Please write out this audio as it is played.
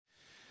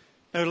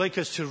I would like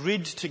us to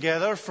read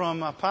together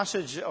from a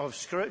passage of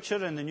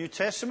Scripture in the New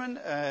Testament,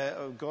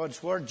 of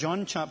God's Word,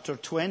 John chapter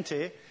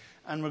 20,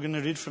 and we're going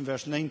to read from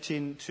verse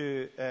 19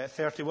 to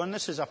 31.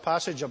 This is a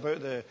passage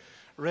about the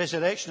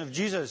resurrection of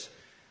Jesus,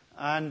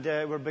 and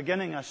we're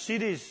beginning a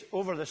series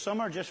over the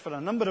summer, just for a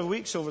number of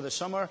weeks over the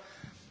summer,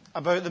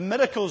 about the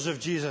miracles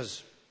of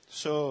Jesus.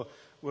 So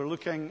we're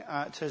looking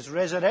at his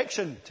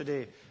resurrection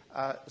today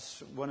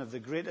as one of the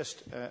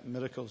greatest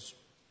miracles.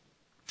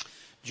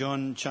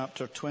 John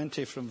chapter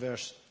 20 from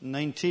verse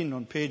 19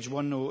 on page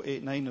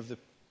 1089 of the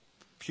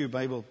Pew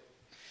Bible.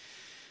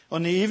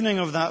 On the evening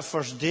of that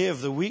first day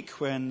of the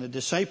week, when the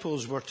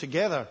disciples were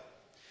together,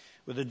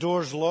 with the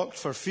doors locked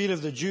for fear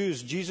of the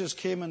Jews, Jesus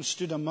came and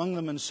stood among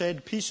them and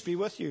said, "Peace be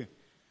with you."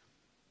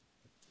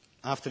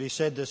 After he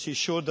said this, he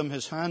showed them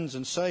his hands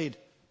and side.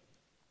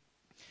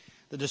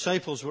 The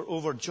disciples were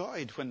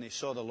overjoyed when they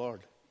saw the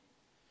Lord.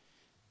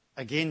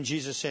 Again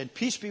Jesus said,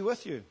 "Peace be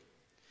with you.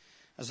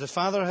 As the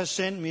Father has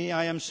sent me,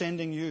 I am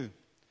sending you."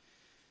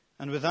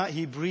 And with that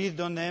he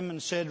breathed on them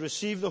and said,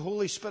 "Receive the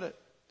Holy Spirit.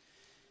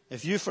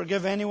 If you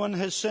forgive anyone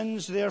his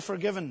sins, they are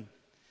forgiven.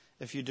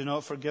 If you do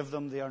not forgive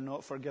them, they are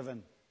not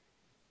forgiven."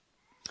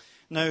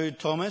 Now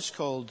Thomas,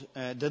 called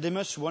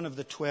Didymus, one of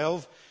the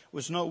 12,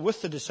 was not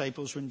with the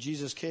disciples when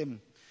Jesus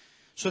came.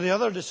 So the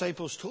other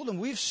disciples told him,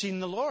 "We've seen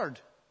the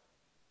Lord."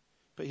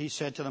 But he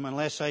said to them,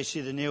 "Unless I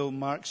see the nail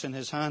marks in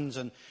his hands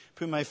and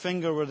put my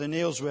finger where the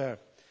nails were,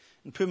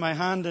 and put my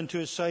hand into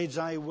his sides,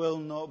 I will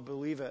not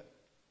believe it."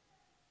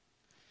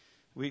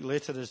 A week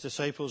later, his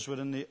disciples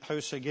were in the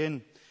house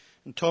again,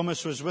 and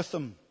Thomas was with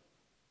them.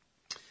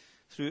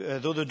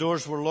 Though the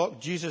doors were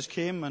locked, Jesus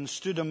came and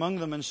stood among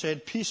them and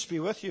said, "Peace be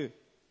with you."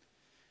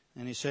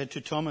 And he said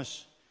to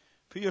Thomas,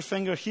 "Put your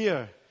finger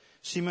here,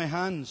 see my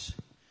hands.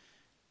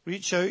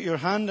 Reach out your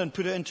hand and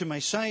put it into my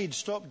side.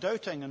 Stop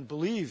doubting and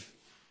believe."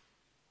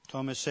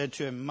 Thomas said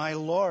to him, "My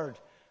Lord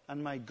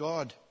and my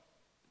God."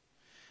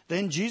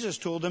 Then Jesus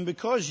told him,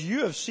 "Because you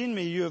have seen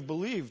me, you have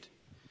believed.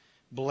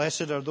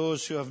 Blessed are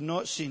those who have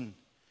not seen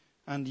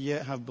and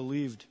yet have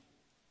believed."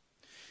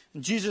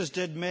 And Jesus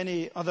did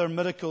many other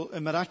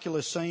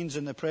miraculous signs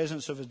in the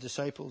presence of his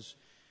disciples,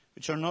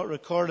 which are not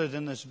recorded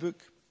in this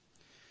book.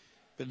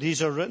 But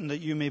these are written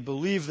that you may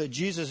believe that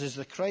Jesus is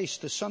the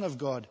Christ, the Son of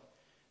God,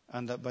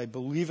 and that by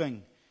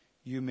believing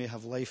you may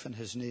have life in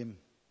his name.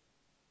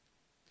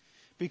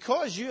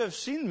 "Because you have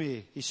seen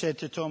me," he said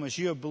to Thomas,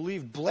 "you have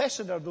believed.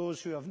 Blessed are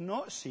those who have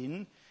not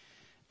seen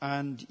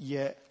and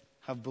yet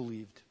have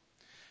believed."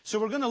 So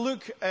we're going to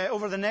look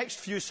over the next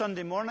few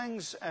Sunday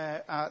mornings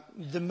at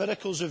the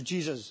miracles of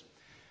Jesus.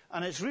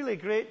 And it's really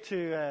great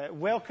to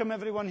welcome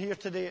everyone here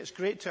today. It's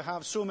great to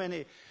have so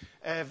many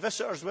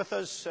visitors with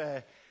us.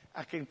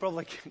 I can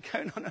probably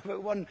count on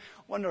about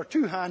one or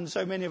two hands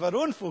how many of our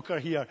own folk are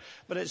here.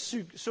 But it's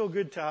so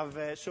good to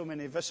have so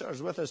many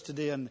visitors with us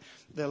today, and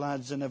the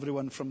lads and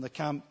everyone from the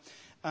camp.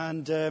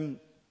 And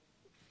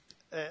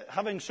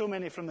having so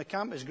many from the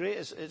camp is great.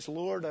 It's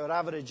lowered our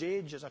average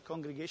age as a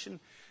congregation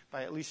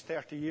by at least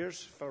 30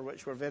 years, for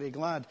which we're very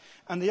glad.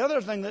 And the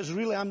other thing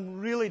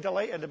I'm really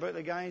delighted about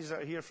the guys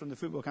that are here from the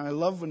football camp. I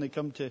love when they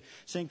come to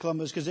St.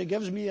 Columba's, because it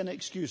gives me an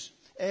excuse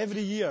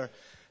every year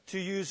to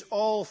use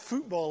all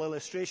football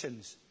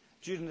illustrations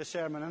during the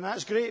sermon. And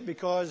that's great,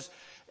 because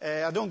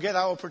I don't get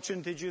that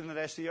opportunity during the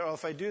rest of the year. Or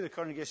if I do, the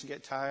congregation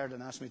get tired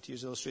and ask me to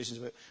use illustrations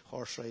about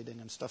horse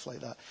riding and stuff like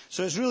that.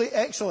 So it's really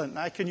excellent.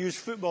 I can use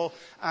football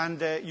and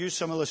use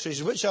some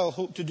illustrations, which I'll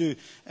hope to do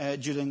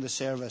during the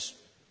service.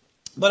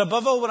 But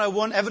above all, what I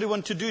want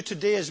everyone to do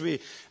today as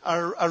we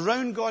are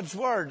around God's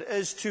Word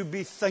is to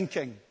be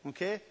thinking,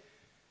 okay?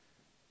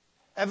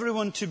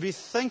 Everyone to be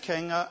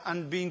thinking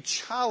and being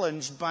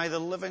challenged by the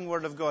living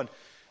Word of God.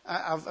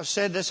 I've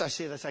said this, I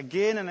say this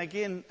again and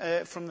again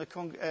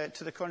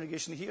to the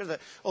congregation here, that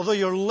although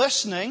you're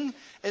listening,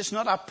 it's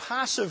not a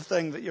passive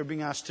thing that you're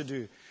being asked to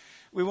do.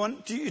 We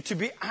want you to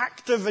be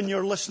active in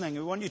your listening.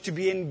 We want you to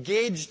be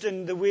engaged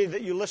in the way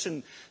that you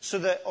listen, so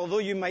that although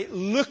you might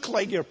look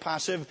like you're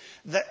passive,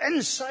 that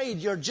inside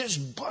you're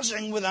just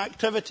buzzing with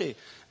activity.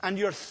 And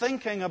you're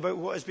thinking about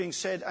what is being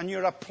said, and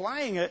you're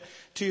applying it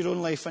to your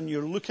own life, and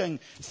you're looking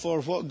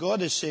for what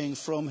God is saying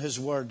from his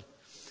Word.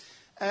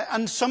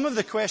 And some of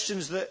the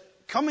questions that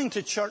coming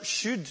to church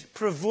should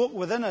provoke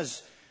within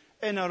us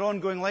in our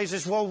ongoing lives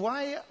is, well,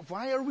 why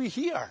are we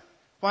here?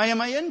 Why am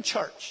I in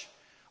church?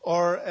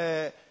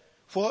 Or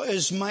what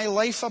is my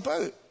life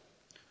about?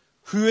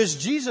 Who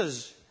is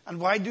Jesus?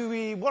 And why do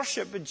we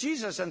worship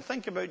Jesus and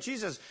think about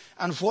Jesus?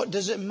 And what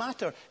does it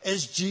matter?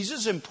 Is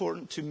Jesus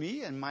important to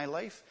me in my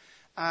life?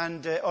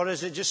 And or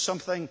is it just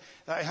something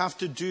that I have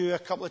to do a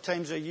couple of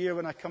times a year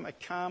when I come to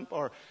camp,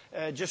 or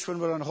just when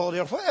we're on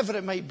holiday, or whatever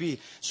it might be?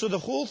 So the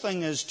whole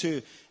thing is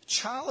to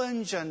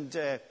challenge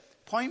and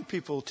point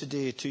people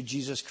today to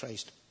Jesus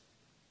Christ,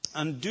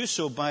 and do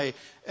so by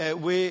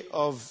way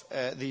of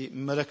the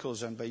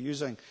miracles, and by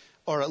using,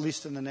 or at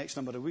least in the next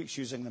number of weeks,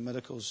 using the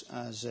miracles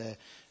as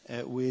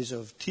ways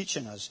of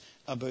teaching us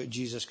about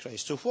Jesus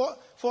Christ. So what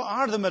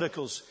are the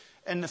miracles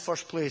in the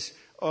first place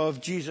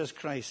of Jesus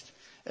Christ?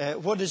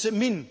 What does it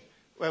mean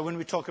well, when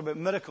we talk about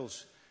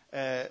miracles,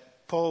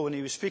 Paul, when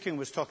he was speaking,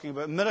 was talking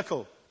about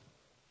miracle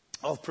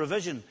of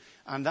provision.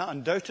 And that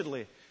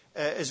undoubtedly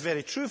is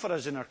very true for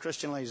us in our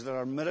Christian lives. There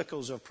are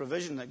miracles of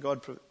provision that God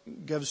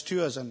gives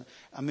to us and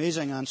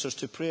amazing answers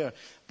to prayer.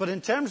 But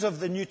in terms of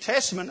the New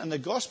Testament and the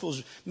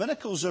Gospels,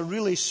 miracles are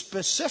really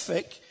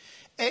specific,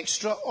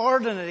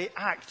 extraordinary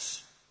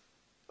acts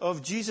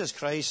of Jesus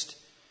Christ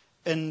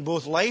in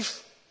both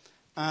life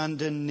and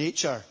in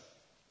nature.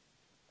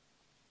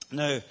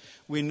 Now,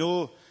 we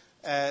know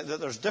that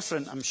there's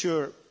different, I'm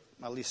sure,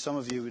 at least some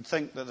of you would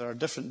think that there are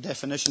different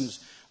definitions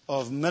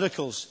of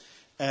miracles.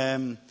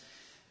 And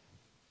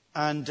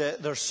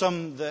there's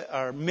some that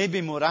are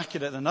maybe more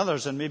accurate than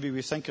others, and maybe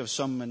we think of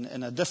some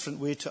in a different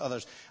way to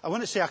others. I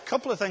want to say a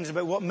couple of things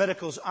about what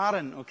miracles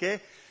aren't, okay?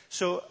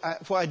 So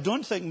what I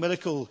don't think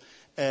miracles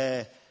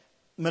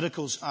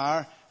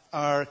are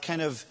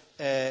kind of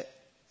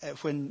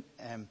when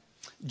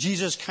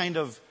Jesus kind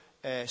of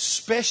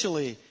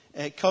specially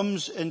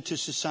comes into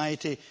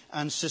society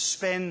and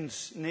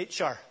suspends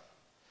nature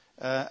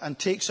and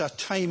takes a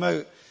time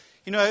out.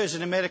 You know how as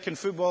in American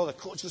football, the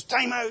coach goes,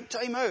 time out,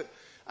 time out.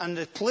 And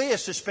the play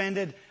is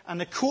suspended and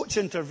the coach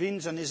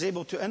intervenes and is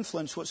able to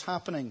influence what's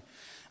happening.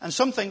 And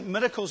something,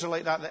 miracles are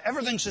like that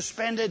everything's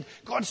suspended,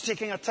 God's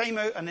taking a time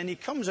out, and then he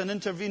comes and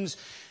intervenes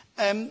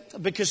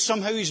because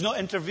somehow he's not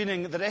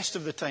intervening the rest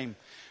of the time.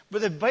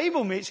 But the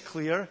Bible makes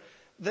clear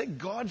that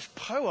God's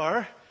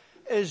power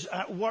is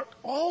at work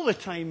all the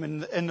time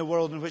in the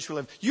world in which we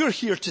live. You're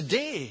here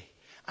today.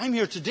 I'm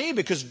here today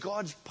because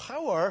God's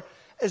power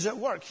is at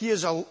work. He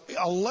has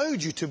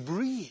allowed you to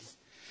breathe.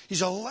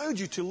 He's allowed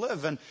you to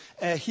live. And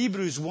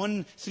Hebrews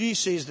 1:3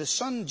 says the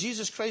Son,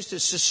 Jesus Christ,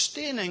 is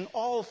sustaining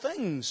all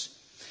things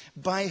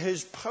by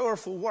his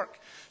powerful work.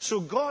 So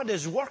God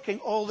is working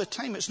all the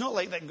time. It's not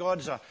like that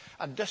God's a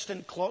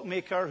distant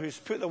clockmaker who's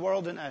put the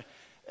world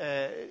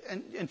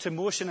into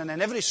motion, and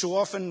then every so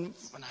often,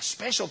 when a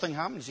special thing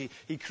happens,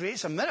 he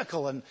creates a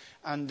miracle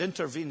and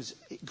intervenes.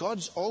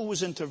 God's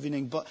always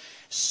intervening, but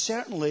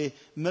certainly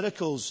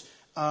miracles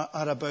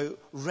are about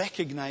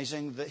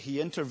recognizing that he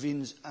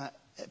intervenes,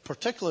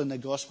 particularly in the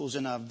Gospels,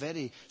 in a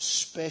very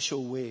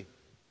special way.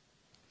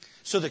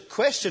 So the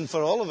question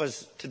for all of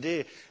us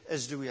today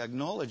is, do we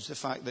acknowledge the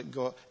fact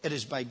that it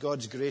is by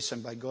God's grace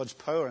and by God's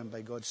power and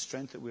by God's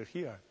strength that we're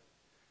here?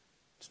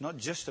 It's not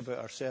just about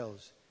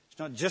ourselves. It's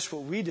not just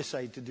what we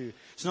decide to do.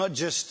 It's not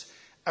just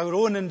our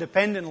own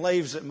independent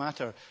lives that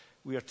matter.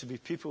 We are to be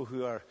people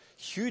who are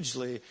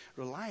hugely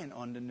reliant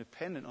on and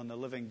dependent on the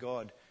living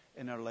God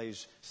in our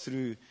lives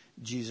through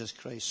Jesus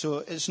Christ. So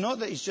it's not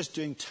that he's just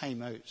doing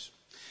time-outs.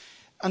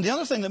 And the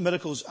other thing that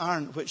miracles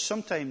aren't, which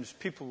sometimes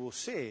people will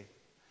say,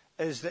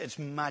 is that it's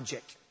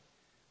magic.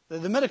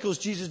 The miracles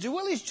Jesus do,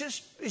 well, he's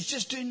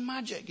just doing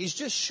magic. He's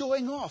just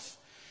showing off.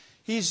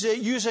 He's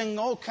using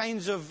all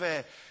kinds of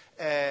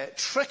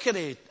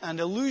trickery and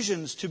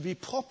illusions to be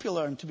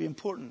popular and to be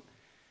important.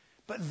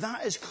 But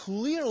that is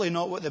clearly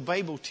not what the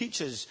Bible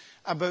teaches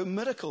about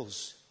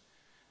miracles.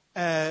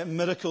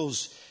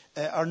 Miracles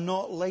are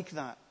not like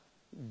that.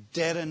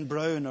 Derren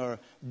Brown or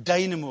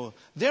Dynamo,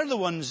 they're the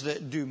ones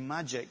that do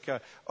magic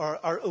or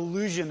are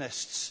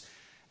illusionists.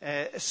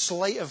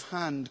 Sleight of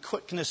hand,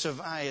 quickness of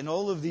eye, and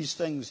all of these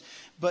things.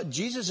 But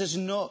Jesus is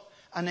not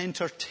an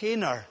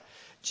entertainer.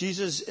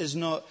 Jesus is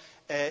not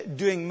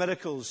doing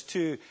miracles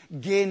to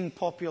gain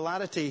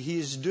popularity. He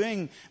is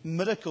doing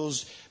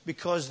miracles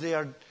because they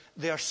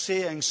are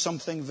saying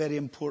something very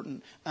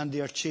important and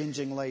they are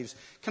changing lives.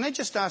 Can I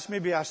just ask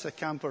the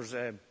campers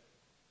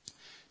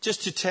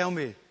just to tell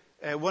me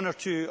one or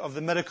two of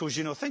the miracles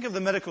you know? Think of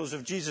the miracles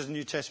of Jesus in the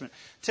New Testament.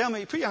 Tell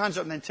me, put your hands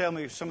up and then tell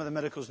me some of the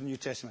miracles in the New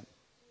Testament.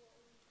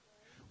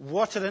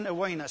 Water into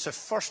wine. That's the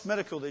first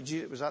miracle that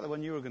Jesus... Was that the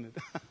one you were going to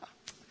do?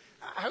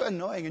 How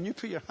annoying. And you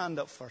put your hand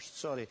up first.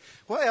 Sorry.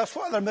 What else?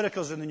 What other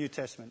miracles in the New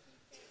Testament?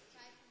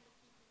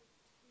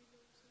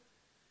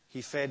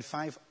 He fed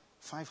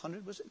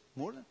 500, was it?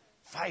 More than?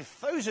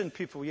 5,000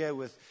 people, yeah,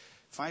 with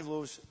 5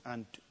 loaves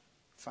and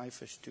 5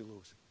 fish, 2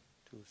 loaves.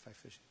 2 loaves, 5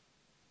 fish.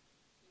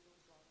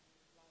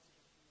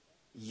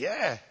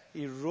 Yeah,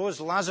 he rose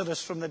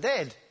Lazarus from the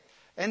dead.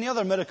 Any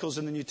other miracles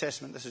in the New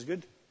Testament? This is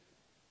good.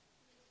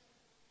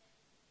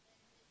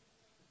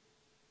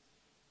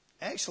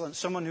 Excellent.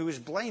 Someone who was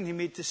blind, he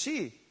made to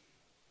see.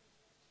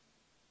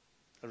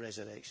 A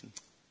resurrection.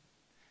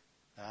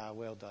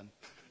 Well done.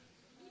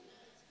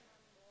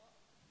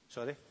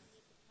 Sorry?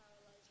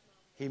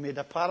 He made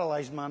a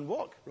paralyzed man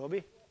walk,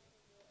 Robbie.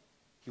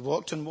 He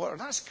walked on water.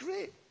 That's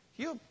great.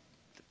 You're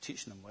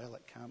teaching them well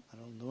at camp.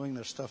 They're all knowing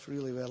their stuff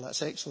really well.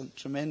 That's excellent.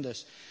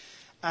 Tremendous.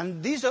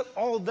 And these are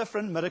all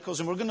different miracles.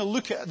 And we're going to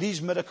look at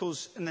these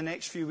miracles in the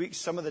next few weeks.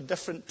 Some of the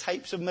different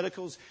types of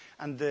miracles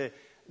and the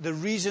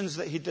reasons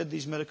that he did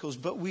these miracles.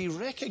 But we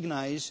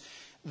recognize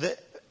that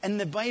in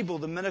the Bible,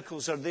 the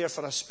miracles are there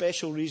for a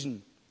special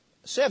reason.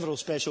 Several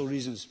special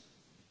reasons.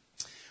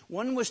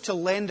 One was to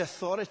lend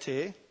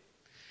authority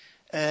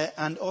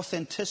and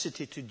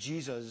authenticity to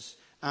Jesus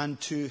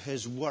and to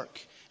his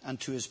work and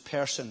to his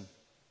person.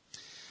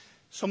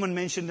 Someone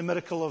mentioned the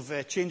miracle of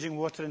changing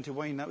water into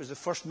wine. That was the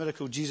first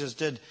miracle Jesus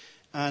did.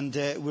 And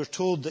we're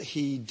told that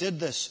he did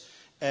this.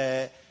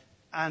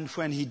 And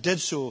when he did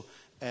so,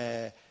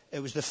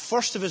 it was the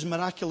first of his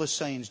miraculous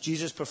signs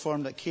Jesus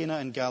performed at Cana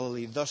in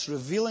Galilee, thus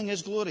revealing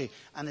his glory.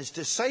 And his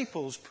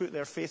disciples put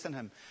their faith in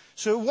him.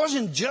 So it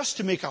wasn't just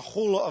to make a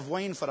whole lot of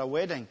wine for a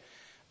wedding.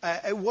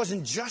 It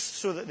wasn't just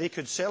so that they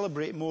could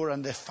celebrate more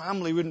and the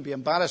family wouldn't be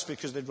embarrassed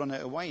because they'd run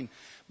out of wine.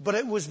 But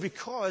it was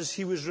because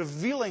he was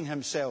revealing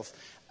himself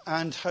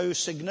and how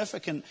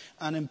significant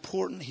and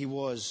important he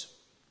was.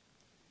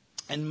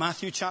 In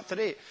Matthew chapter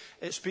 8,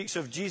 it speaks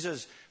of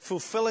Jesus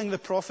fulfilling the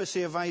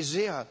prophecy of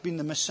Isaiah, being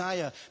the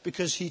Messiah,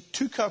 because he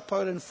took up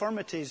our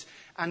infirmities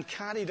and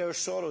carried our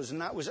sorrows. And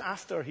that was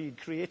after he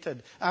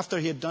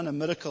had done a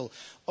miracle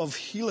of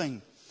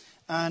healing.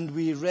 And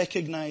we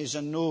recognize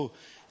and know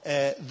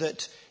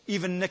that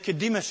even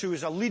Nicodemus, who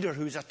was a leader,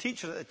 who was a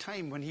teacher at the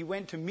time, when he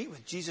went to meet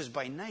with Jesus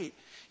by night,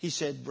 he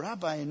said,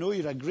 "Rabbi, I know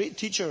you're a great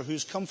teacher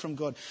who's come from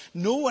God.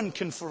 No one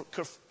can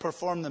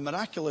perform the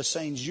miraculous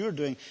signs you're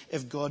doing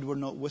if God were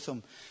not with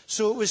him."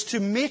 So it was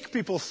to make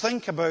people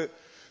think about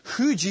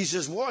who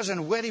Jesus was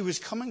and where he was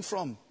coming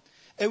from.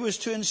 It was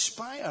to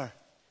inspire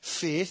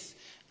faith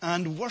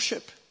and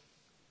worship.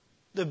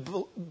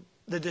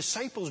 The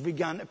disciples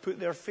began to put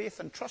their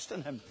faith and trust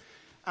in him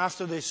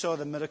after they saw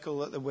the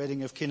miracle at the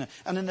wedding of Cana.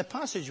 And in the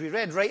passage we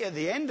read right at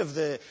the end of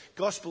the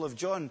Gospel of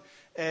John,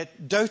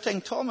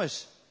 doubting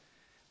Thomas,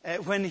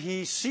 when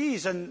he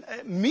sees and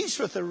meets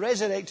with the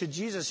resurrected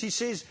Jesus, he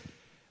says,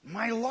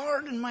 "My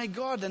Lord and my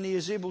God," and he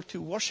is able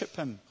to worship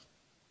him.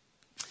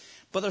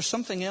 But there's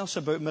something else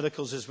about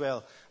miracles as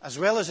well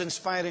as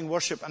inspiring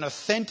worship and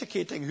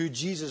authenticating who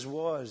Jesus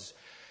was.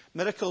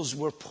 Miracles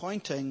were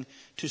pointing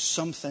to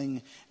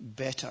something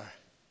better.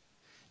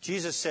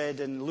 Jesus said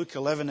in Luke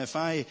 11, "If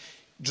I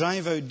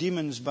drive out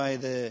demons by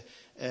the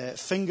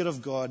finger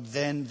of God,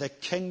 then the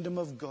kingdom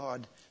of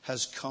God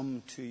has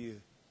come to you."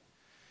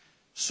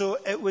 So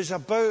it was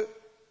about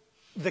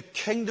the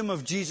kingdom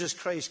of Jesus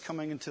Christ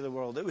coming into the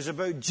world. It was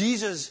about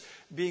Jesus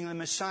being the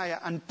Messiah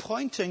and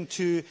pointing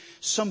to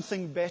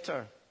something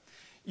better.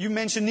 You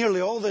mentioned nearly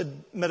all the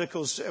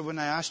miracles when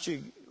I asked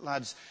you,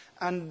 lads.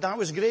 And that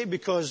was great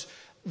because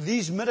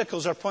these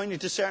miracles are pointing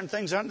to certain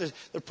things, aren't they?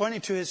 They're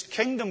pointing to his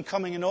kingdom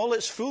coming in all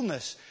its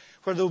fullness,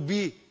 where there'll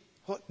be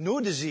no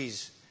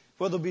disease,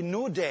 where there'll be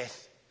no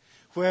death,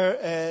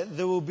 where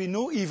there will be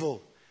no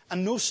evil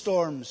and no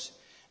storms,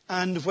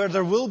 and where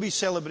there will be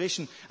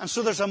celebration. And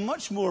so there's a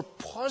much more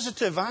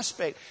positive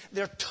aspect.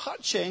 They're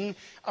touching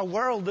a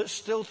world that's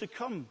still to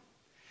come.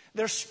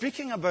 They're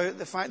speaking about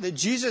the fact that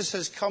Jesus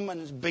has come and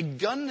has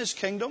begun his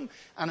kingdom,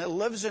 and it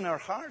lives in our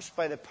hearts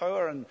by the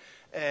power and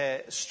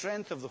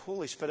strength of the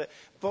Holy Spirit.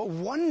 But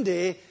one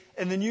day,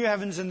 in the new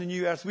heavens and the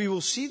new earth, we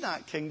will see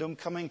that kingdom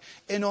coming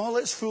in all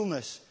its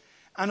fullness.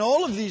 And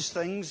all of these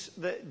things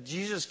that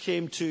Jesus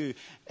came to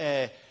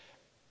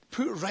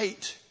put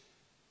right.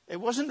 It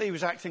wasn't that he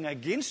was acting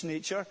against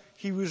nature.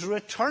 He was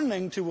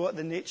returning to what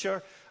the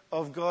nature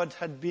of God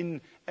had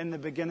been in the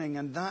beginning.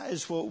 And that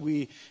is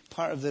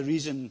part of the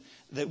reason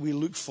that we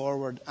look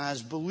forward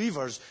as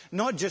believers,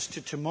 not just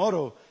to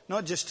tomorrow,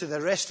 not just to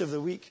the rest of the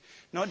week,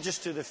 not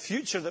just to the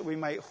future that we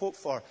might hope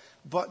for,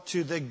 but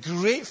to the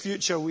great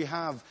future we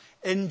have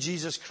in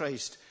Jesus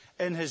Christ,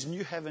 in his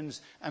new heavens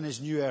and his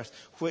new earth,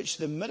 which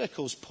the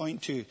miracles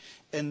point to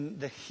in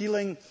the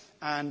healing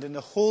and in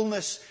the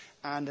wholeness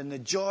and in the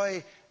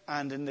joy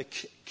and in the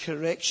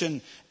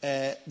correction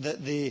that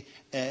they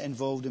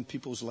involved in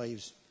people's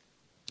lives.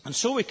 And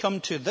so we come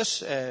to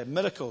this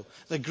miracle,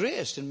 the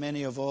greatest in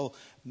many of all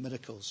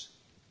miracles,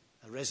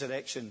 the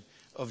resurrection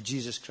of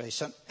Jesus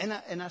Christ.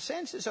 And in a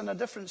sense, it's on a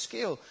different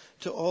scale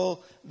to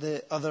all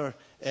the other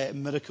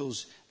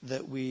miracles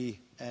that we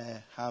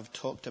have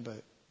talked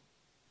about.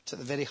 It's at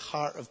the very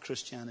heart of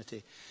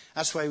Christianity.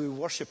 That's why we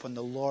worship on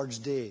the Lord's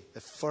Day,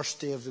 the first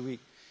day of the week.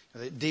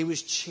 The day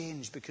was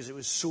changed because it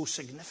was so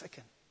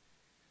significant.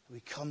 We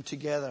come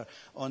together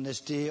on this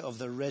day of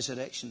the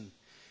resurrection.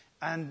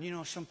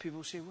 And, some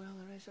people say, well,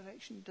 the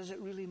resurrection, does it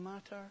really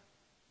matter?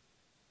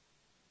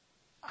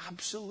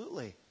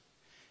 Absolutely.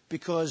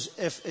 Because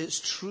if it's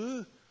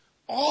true,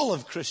 all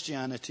of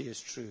Christianity is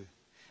true.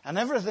 And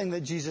everything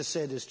that Jesus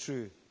said is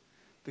true.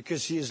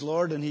 Because he is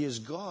Lord and he is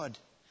God.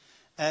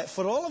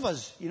 For all of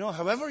us,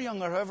 however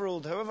young or however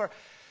old,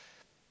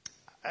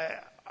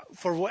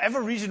 for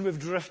whatever reason we've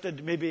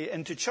drifted maybe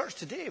into church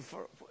today,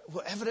 for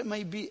whatever it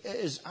might be, it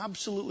is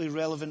absolutely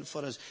relevant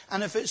for us.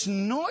 And if it's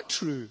not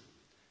true,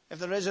 if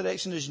the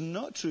resurrection is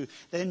not true,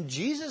 then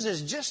Jesus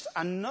is just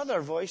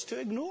another voice to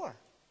ignore.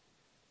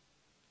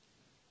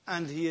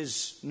 And he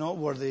is not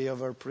worthy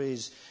of our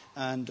praise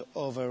and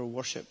of our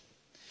worship.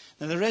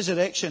 Now, the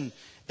resurrection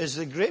is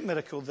the great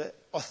miracle that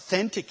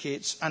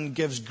authenticates and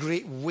gives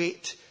great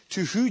weight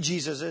to who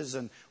Jesus is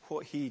and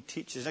what he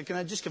teaches. Now, can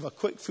I just give a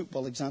quick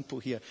football example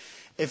here?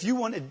 If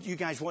you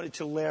guys wanted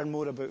to learn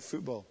more about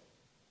football,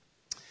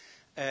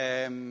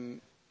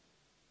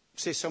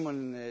 say someone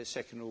in the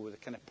second row with a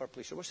kind of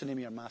purplish shirt. What's the name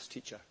of your maths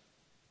teacher?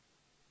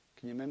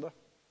 Can you remember?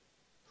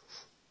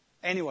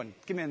 Anyone?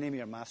 Give me a name of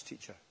your maths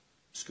teacher.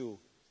 School.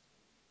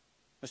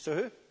 Mr.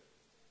 who?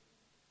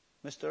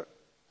 Mr.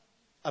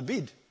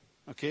 Abid.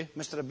 Okay,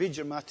 Mr. Abid,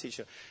 your math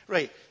teacher.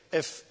 Right,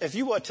 if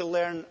you wanted to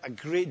learn a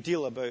great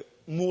deal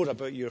more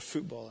about your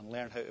football and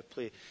learn how to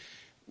play,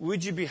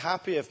 would you be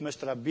happy if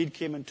Mr. Abid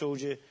came and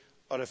told you,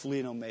 or if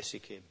Lionel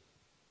Messi came?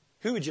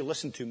 Who would you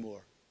listen to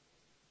more?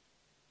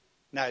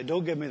 Now,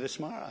 don't give me the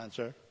smart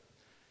answer.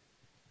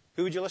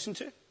 Who would you listen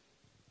to?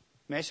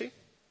 Messi?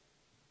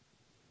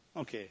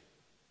 Okay.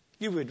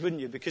 You would,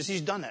 wouldn't you? Because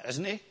he's done it,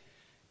 hasn't he?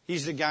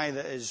 He's the guy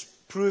that is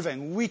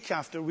proving week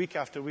after week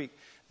after week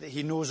that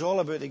he knows all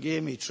about the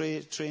game. He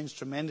trains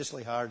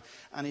tremendously hard,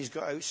 and he's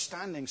got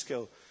outstanding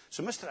skill.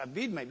 So Mr.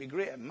 Abid might be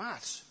great at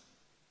maths,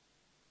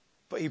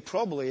 but he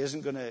probably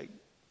isn't going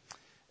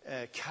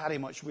to carry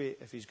much weight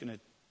if he's going to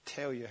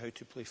tell you how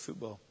to play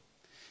football.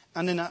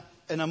 And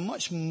in a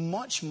much,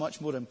 much,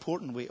 much more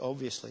important way,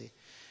 obviously,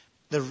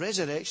 the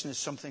resurrection is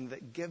something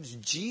that gives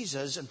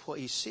Jesus and what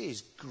he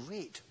says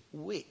great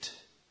weight,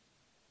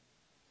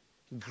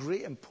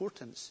 great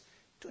importance.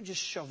 Don't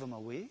just shove him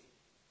away.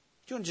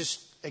 Don't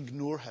just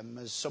ignore him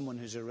as someone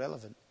who's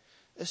irrelevant.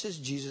 This is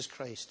Jesus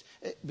Christ.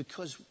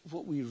 Because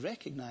what we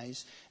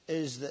recognize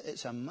is that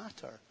it's a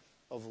matter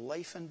of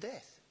life and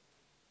death,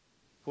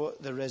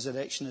 what the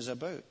resurrection is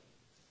about.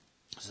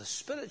 There's a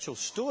spiritual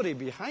story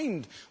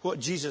behind what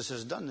Jesus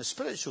has done. The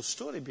spiritual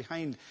story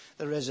behind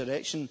the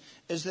resurrection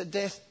is that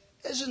death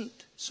isn't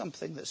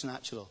something that's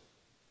natural.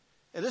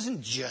 It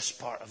isn't just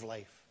part of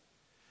life.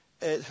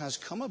 It has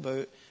come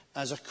about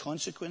as a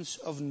consequence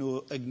of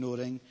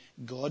ignoring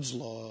God's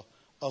law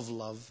of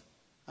love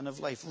and of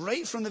life.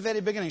 Right from the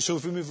very beginning. So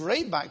if we move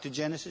right back to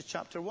Genesis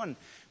chapter 1,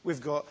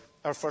 we've got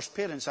our first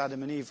parents,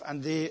 Adam and Eve,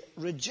 and they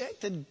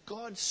rejected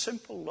God's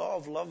simple law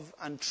of love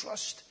and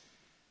trust.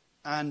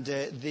 And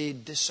they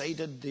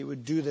decided they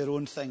would do their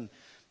own thing.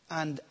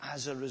 And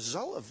as a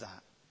result of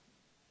that,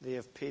 they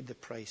have paid the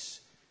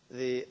price.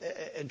 They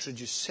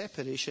introduced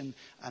separation,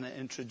 and it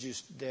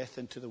introduced death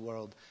into the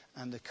world,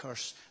 and the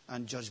curse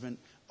and judgment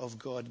of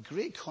God.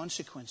 Great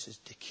consequences,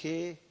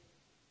 decay.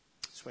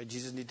 That's why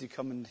Jesus needed to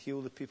come and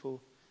heal the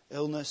people.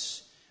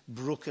 Illness,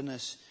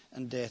 brokenness,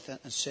 and death,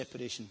 and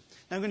separation.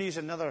 Now I'm going to use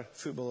another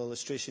football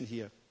illustration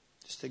here,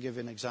 just to give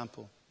you an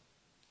example.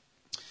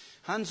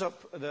 Hands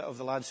up of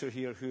the lads who are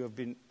here who have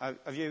been...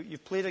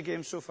 You've played a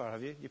game so far,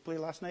 have you? You played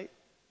last night?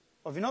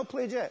 Have you not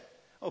played yet?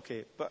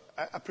 Okay, but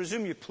I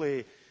presume you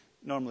play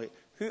normally.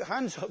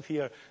 Hands up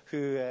here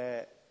who,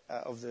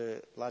 of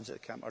the lads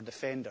at the camp, are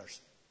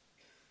defenders.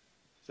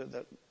 So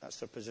that's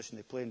their position.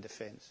 They play in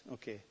defence.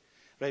 Okay.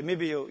 Right,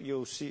 maybe you'll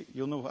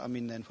know what I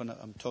mean then when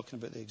I'm talking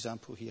about the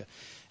example here.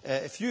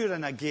 If you're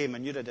in a game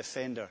and you're a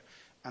defender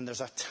and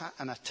there's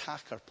an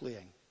attacker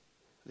playing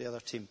the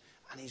other team,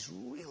 and he's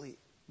really,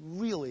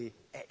 really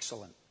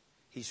excellent.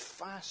 He's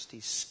fast,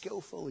 he's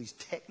skillful, he's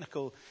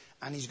technical,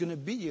 and he's going to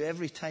beat you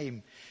every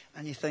time.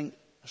 And you think,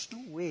 there's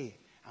no way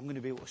I'm going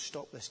to be able to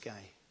stop this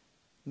guy.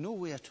 No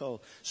way at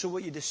all. So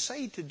what you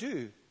decide to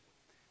do,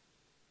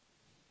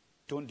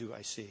 don't do what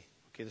I say.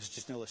 Okay, this is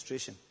just an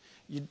illustration.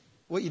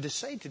 What you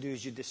decide to do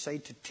is you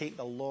decide to take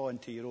the law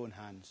into your own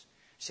hands.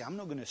 See, I'm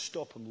not going to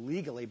stop him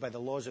legally by the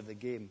laws of the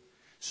game,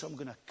 so I'm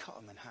going to cut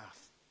him in half.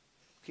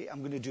 Okay, I'm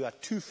going to do a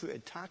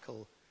 2-footed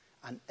tackle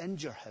and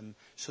injure him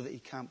so that he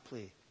can't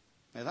play.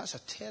 Now, that's a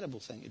terrible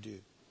thing to do.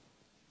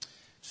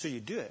 So you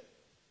do it,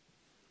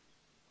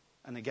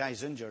 and the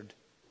guy's injured,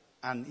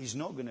 and he's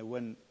not going to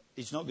win.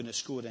 He's not going to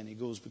score any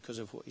goals because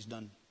of what he's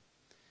done.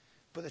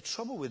 But the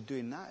trouble with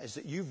doing that is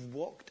that you've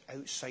walked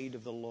outside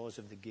of the laws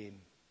of the game,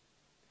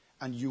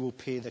 and you will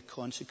pay the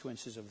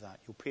consequences of that.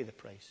 You'll pay the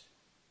price.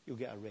 You'll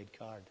get a red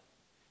card.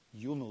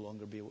 You'll no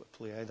longer be able to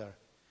play either.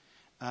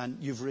 And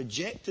you've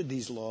rejected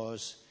these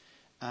laws,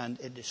 and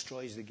it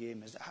destroys the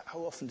game. How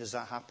often does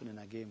that happen in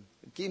a game?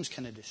 The game's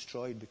kind of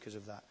destroyed because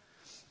of that.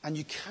 And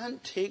you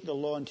can't take the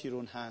law into your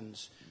own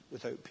hands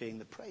without paying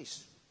the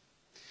price.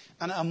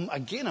 And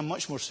again, a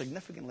much more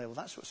significant level,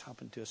 that's what's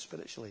happened to us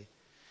spiritually.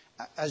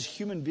 As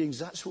human beings,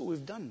 that's what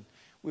we've done.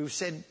 We've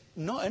said,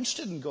 not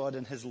interested in God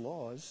and his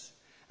laws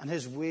and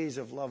his ways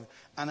of love,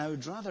 and I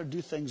would rather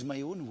do things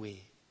my own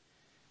way.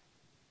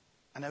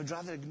 And I would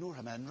rather ignore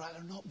him, and I'd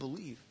rather not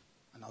believe.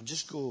 And I'll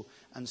just go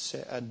and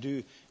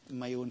do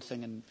my own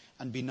thing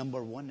and be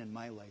number one in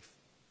my life.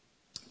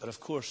 But of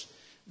course,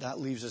 that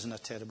leaves us in a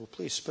terrible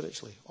place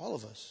spiritually, all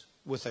of us,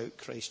 without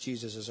Christ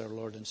Jesus as our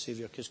Lord and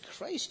Savior. Because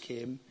Christ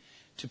came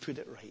to put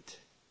it right.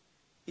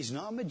 He's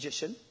not a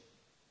magician.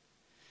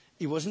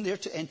 He wasn't there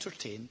to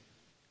entertain.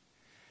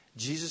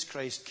 Jesus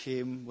Christ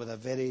came with a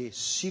very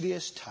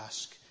serious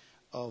task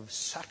of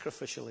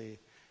sacrificially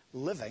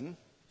living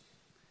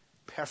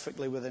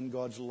perfectly within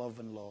God's love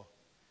and law,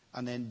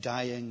 and then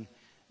dying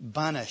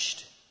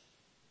banished,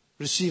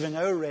 receiving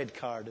our red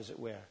card, as it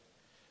were,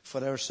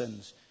 for our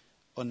sins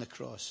on the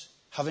cross.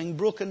 Having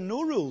broken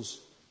no rules,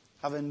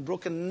 having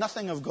broken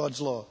nothing of God's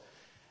law,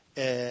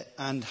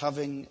 and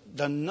having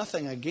done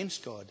nothing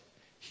against God,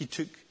 he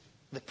took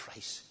the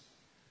price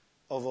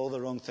of all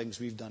the wrong things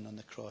we've done on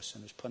the cross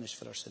and was punished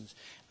for our sins.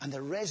 And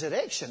the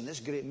resurrection, this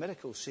great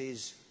miracle,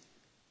 says,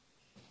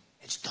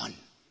 It's done.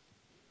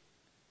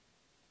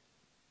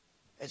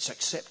 It's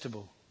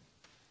acceptable.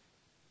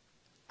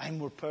 I'm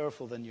more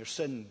powerful than your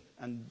sin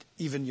and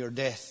even your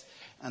death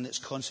and its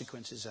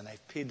consequences, and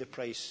I've paid the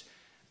price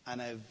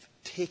and I've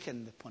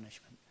taken the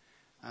punishment.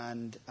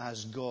 And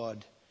as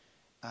God,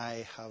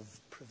 I have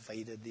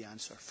provided the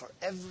answer for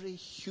every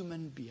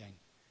human being,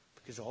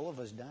 because all of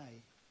us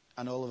die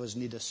and all of us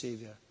need a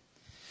Savior.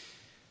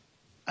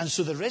 And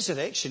so the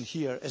resurrection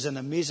here is an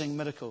amazing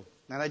miracle.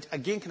 Now,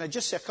 again, can I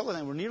just say a couple of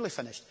things? We're nearly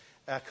finished.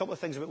 A couple of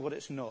things about what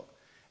it's not.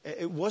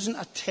 It wasn't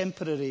a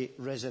temporary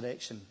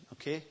resurrection,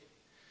 okay?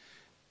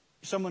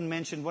 Someone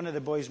mentioned, one of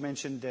the boys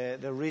mentioned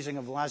the raising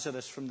of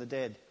Lazarus from the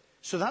dead.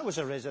 So that was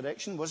a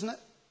resurrection, wasn't it?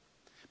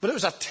 But it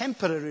was a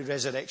temporary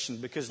resurrection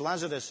because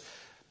Lazarus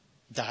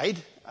died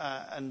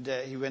and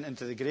he went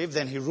into the grave.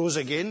 Then he rose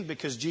again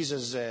because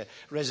Jesus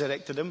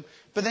resurrected him.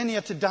 But then he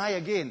had to die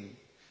again.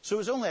 So it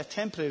was only a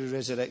temporary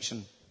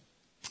resurrection.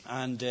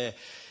 And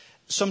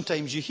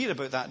sometimes you hear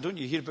about that, don't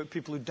you? You hear about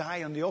people who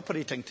die on the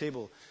operating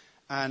table.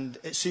 And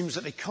it seems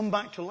that they come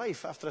back to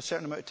life after a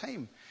certain amount of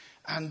time.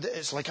 And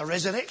it's like a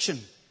resurrection.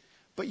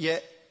 But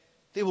yet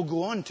they will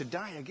go on to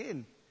die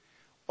again.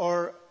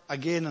 Or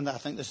again, and I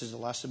think this is the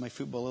last of my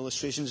football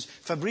illustrations,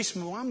 Fabrice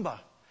Muamba,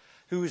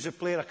 who was a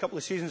player a couple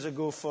of seasons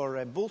ago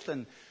for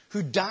Bolton,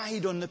 who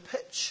died on the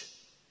pitch.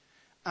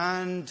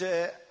 And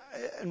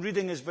in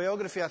reading his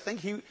biography, I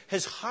think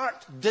his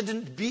heart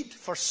didn't beat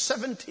for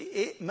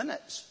 78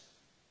 minutes.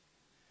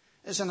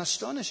 It's an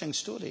astonishing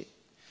story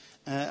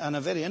and a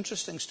very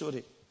interesting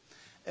story.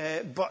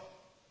 But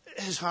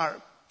his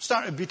heart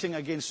started beating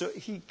again, so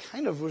he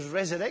kind of was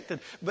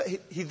resurrected. But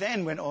he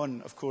then went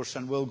on, of course,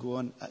 and will go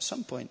on at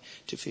some point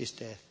to face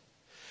death.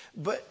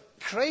 But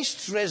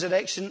Christ's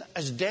resurrection,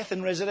 as death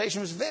and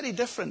resurrection, was very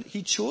different.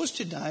 He chose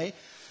to die,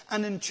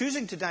 and in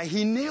choosing to die,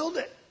 he nailed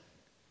it.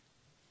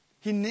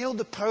 He nailed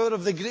the power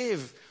of the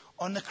grave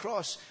on the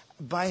cross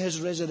by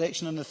his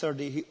resurrection on the third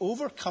day. He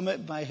overcome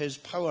it by his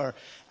power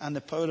and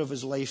the power of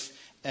his life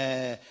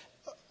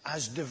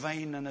as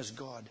divine and as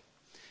God.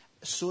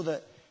 So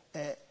that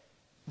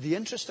the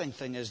interesting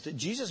thing is that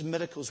Jesus'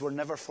 miracles were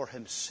never for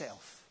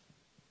himself.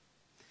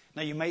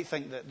 Now you might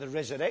think that the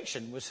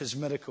resurrection was his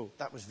miracle.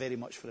 That was very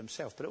much for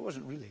himself, but it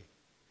wasn't really.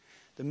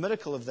 The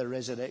miracle of the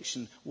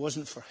resurrection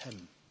wasn't for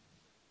him.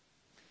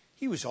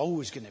 He was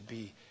always going to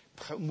be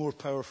more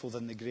powerful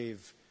than the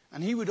grave.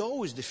 And he would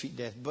always defeat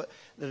death. But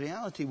the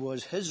reality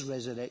was his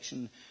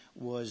resurrection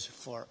was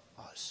for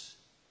us.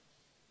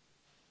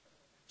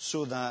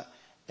 So that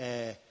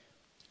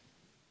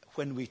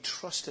when we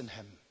trust in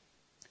him,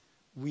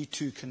 we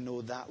too can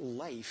know that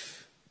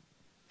life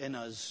in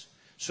us.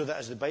 So that,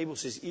 as the Bible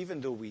says, even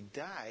though we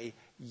die,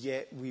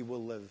 yet we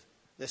will live.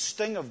 The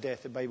sting of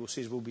death, the Bible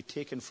says, will be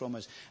taken from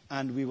us.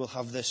 And we will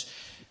have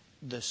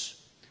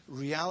this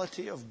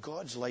reality of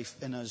God's life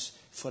in us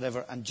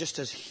forever. And just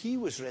as he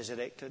was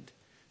resurrected,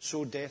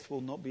 so death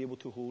will not be able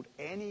to hold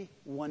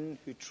anyone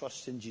who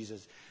trusts in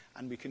Jesus.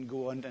 And we can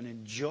go on and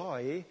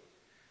enjoy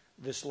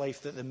this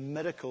life that the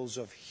miracles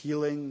of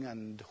healing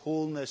and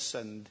wholeness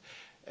and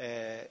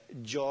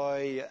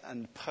joy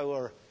and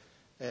power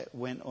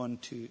went on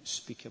to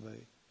speak about.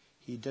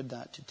 He did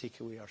that to take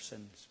away our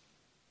sins.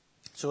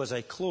 So as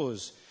I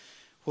close,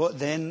 what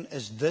then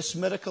is this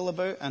miracle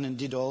about, and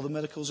indeed all the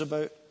miracles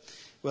about?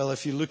 Well,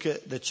 if you look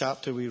at the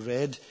chapter we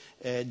read,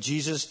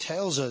 Jesus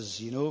tells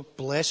us,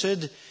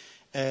 blessed,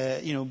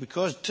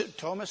 because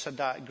Thomas had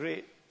that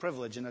great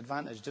privilege and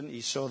advantage, didn't he?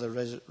 He saw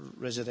the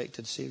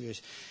resurrected Saviour.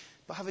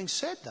 But having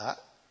said that,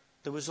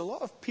 there was a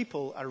lot of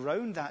people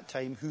around that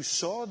time who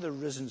saw the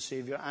risen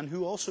Saviour and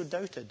who also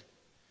doubted.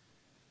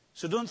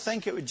 So don't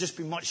think it would just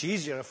be much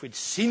easier if we'd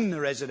seen the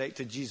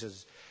resurrected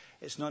Jesus.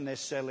 It's not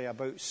necessarily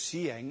about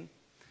seeing.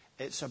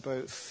 It's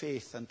about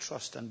faith and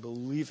trust and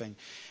believing.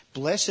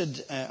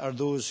 Blessed are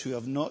those who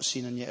have not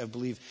seen and yet have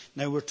believed.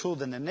 Now we're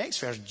told in the next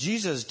verse,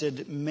 Jesus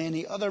did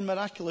many other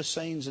miraculous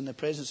signs in the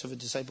presence of his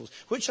disciples,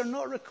 which are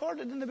not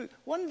recorded in the book.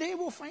 One day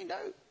we'll find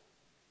out.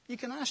 You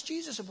can ask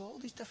Jesus about all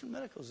these different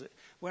miracles that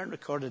weren't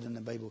recorded in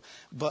the Bible.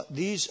 But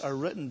these are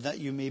written that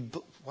you may...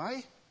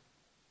 Why?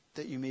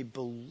 That you may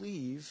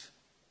believe...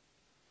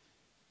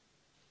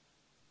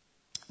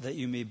 That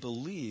you may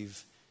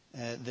believe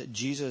that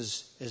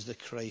Jesus is the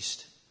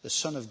Christ, the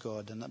Son of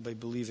God, and that by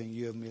believing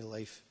you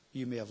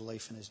may have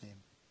life in his name.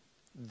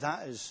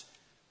 That is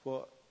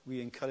what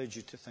we encourage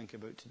you to think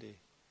about today.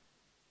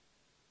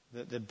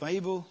 That the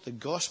Bible, the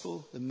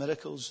gospel, the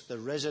miracles, the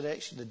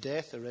resurrection, the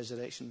death, the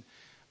resurrection,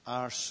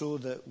 are so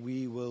that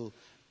we will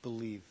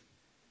believe.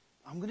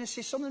 I'm going to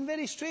say something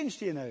very strange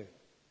to you now.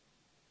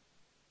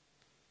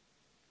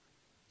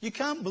 You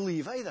can't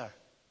believe either.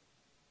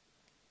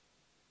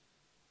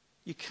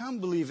 You can't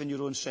believe in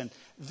your own strength.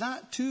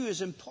 That too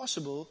is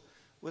impossible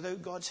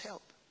without God's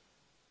help.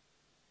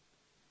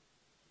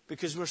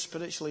 Because we're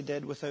spiritually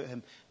dead without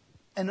him.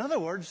 In other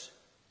words,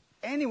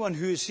 anyone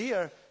who is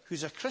here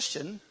who's a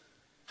Christian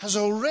has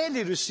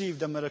already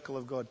received a miracle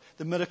of God,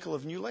 the miracle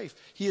of new life.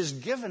 He has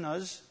given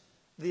us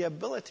the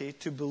ability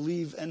to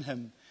believe in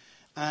him.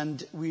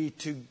 And we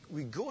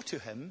go to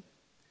him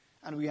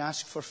and we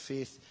ask for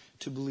faith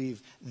to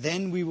believe.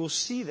 Then we will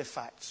see the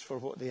facts for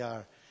what they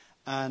are,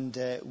 and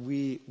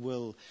we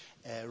will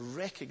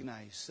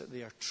recognize that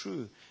they are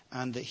true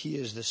and that he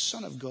is the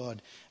Son of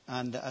God,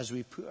 and that as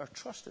we put our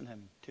trust in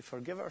him to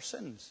forgive our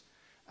sins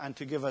and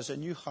to give us a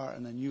new heart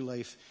and a new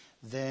life,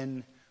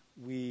 then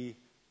we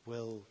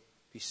will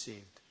be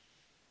saved.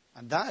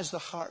 And that is the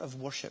heart of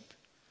worship,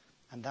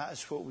 and that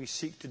is what we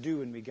seek to do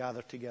when we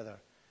gather together.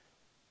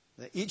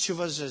 That each of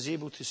us is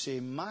able to say,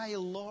 my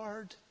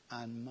Lord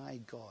and my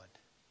God.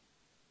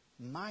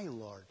 My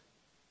Lord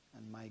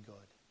and my God.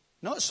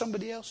 Not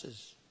somebody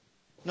else's.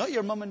 Not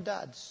your mum and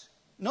dad's.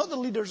 Not the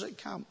leaders at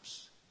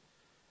camps.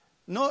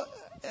 Not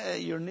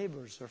your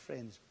neighbours or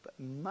friends. But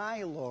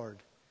my Lord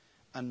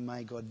and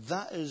my God.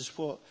 That is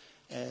what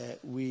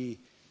we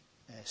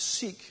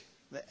seek.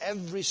 That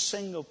every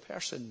single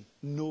person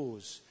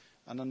knows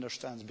and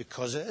understands.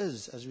 Because it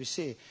is, as we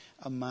say,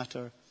 a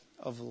matter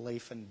of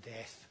life and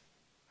death.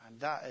 And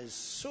that is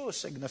so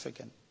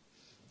significant.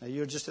 Now,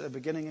 you're just at the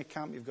beginning of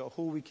camp. You've got a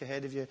whole week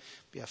ahead of you. It'll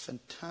be a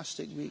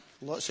fantastic week.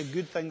 Lots of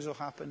good things will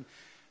happen.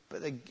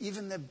 But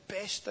even the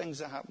best things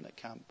that happen at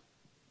camp,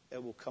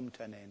 it will come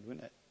to an end,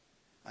 won't it?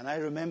 And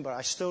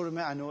I still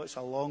remember, I know it's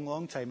a long,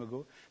 long time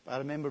ago, but I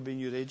remember being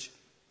your age.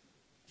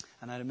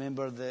 And I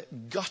remember the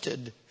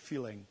gutted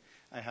feeling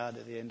I had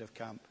at the end of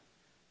camp.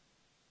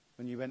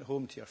 When you went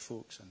home to your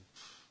folks and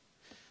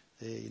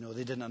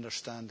they didn't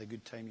understand the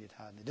good time you'd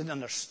had. They didn't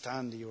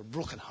understand that you were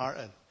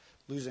broken-hearted,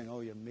 losing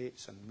all your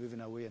mates and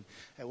moving away, and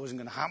it wasn't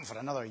going to happen for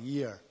another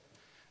year.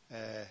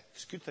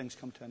 Because good things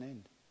come to an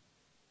end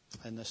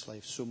in this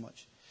life so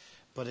much.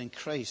 But in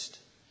Christ,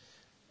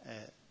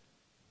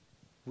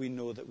 we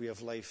know that we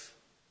have life,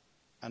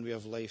 and we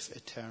have life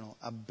eternal,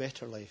 a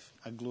better life,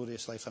 a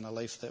glorious life, and a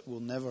life that will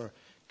never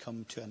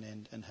come to an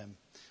end in him.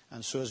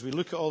 And so as we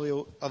look at all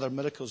the other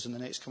miracles in the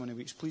next coming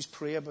weeks, please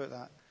pray about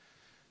that.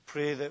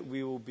 Pray that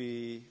we will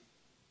be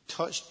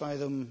touched by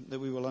them, that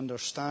we will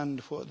understand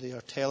what they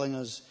are telling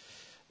us,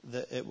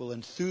 that it will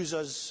enthuse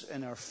us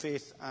in our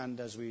faith and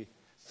as we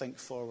think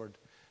forward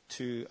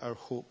to our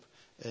hope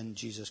in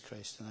Jesus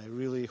Christ. And I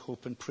really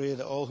hope and pray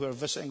that all who are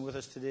visiting with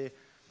us today,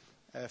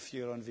 if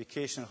you're on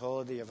vacation or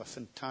holiday, you have a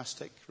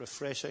fantastic,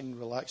 refreshing,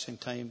 relaxing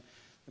time.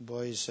 The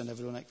boys and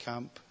everyone at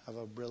camp have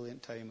a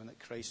brilliant time, and that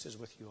Christ is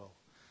with you all.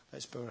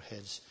 Let's bow our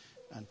heads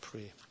and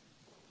pray.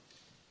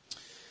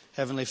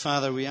 Heavenly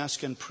Father, we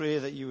ask and pray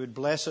that you would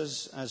bless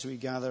us as we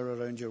gather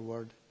around your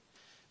word.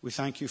 We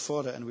thank you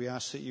for it, and we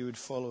ask that you would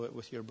follow it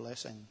with your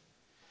blessing.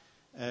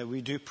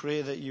 We do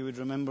pray that you would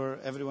remember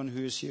everyone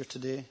who is here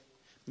today,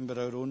 remember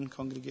our own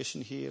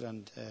congregation here,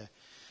 and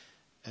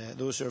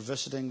those who are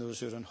visiting, those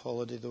who are on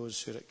holiday,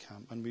 those who are at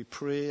camp. And we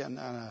pray and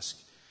ask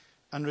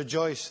and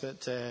rejoice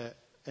that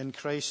in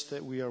Christ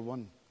that we are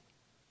one,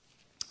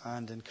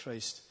 and in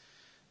Christ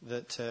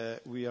that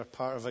we are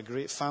part of a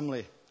great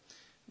family,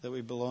 that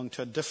we belong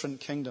to a different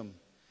kingdom,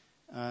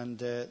 and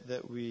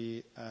that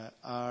we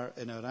are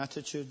in our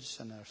attitudes,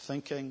 in our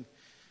thinking,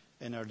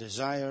 in our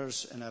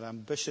desires, in our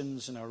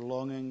ambitions, in our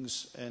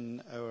longings,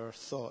 in our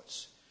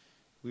thoughts.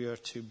 We are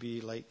to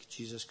be like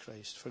Jesus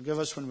Christ. Forgive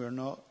us when we're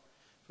not.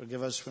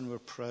 Forgive us when we're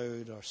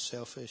proud or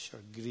selfish or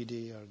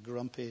greedy or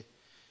grumpy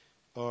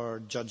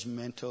or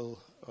judgmental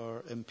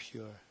or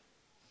impure.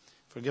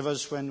 Forgive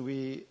us when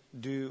we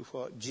do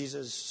what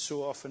Jesus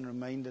so often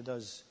reminded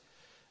us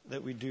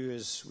that we do,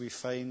 is we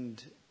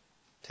find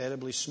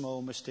terribly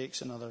small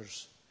mistakes in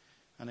others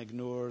and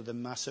ignore the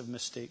massive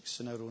mistakes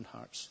in our own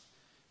hearts,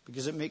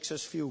 because it makes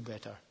us feel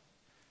better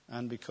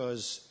and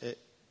because it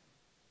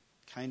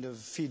kind of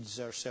feeds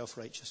our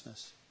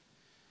self-righteousness.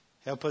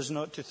 Help us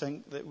not to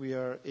think that we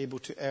are able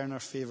to earn our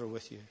favour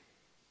with you,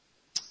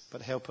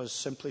 but help us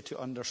simply to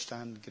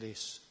understand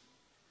grace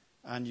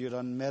and your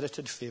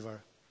unmerited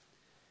favour,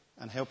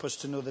 and help us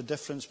to know the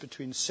difference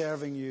between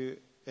serving you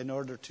in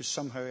order to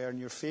somehow earn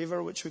your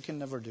favour, which we can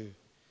never do,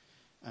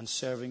 and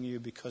serving you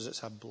because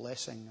it's a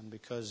blessing and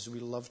because we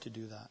love to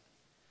do that.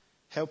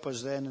 Help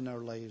us then in our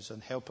lives,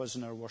 and help us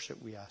in our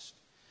worship, we ask,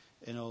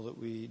 in all that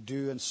we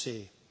do and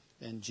say,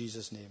 in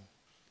Jesus' name.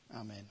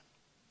 Amen.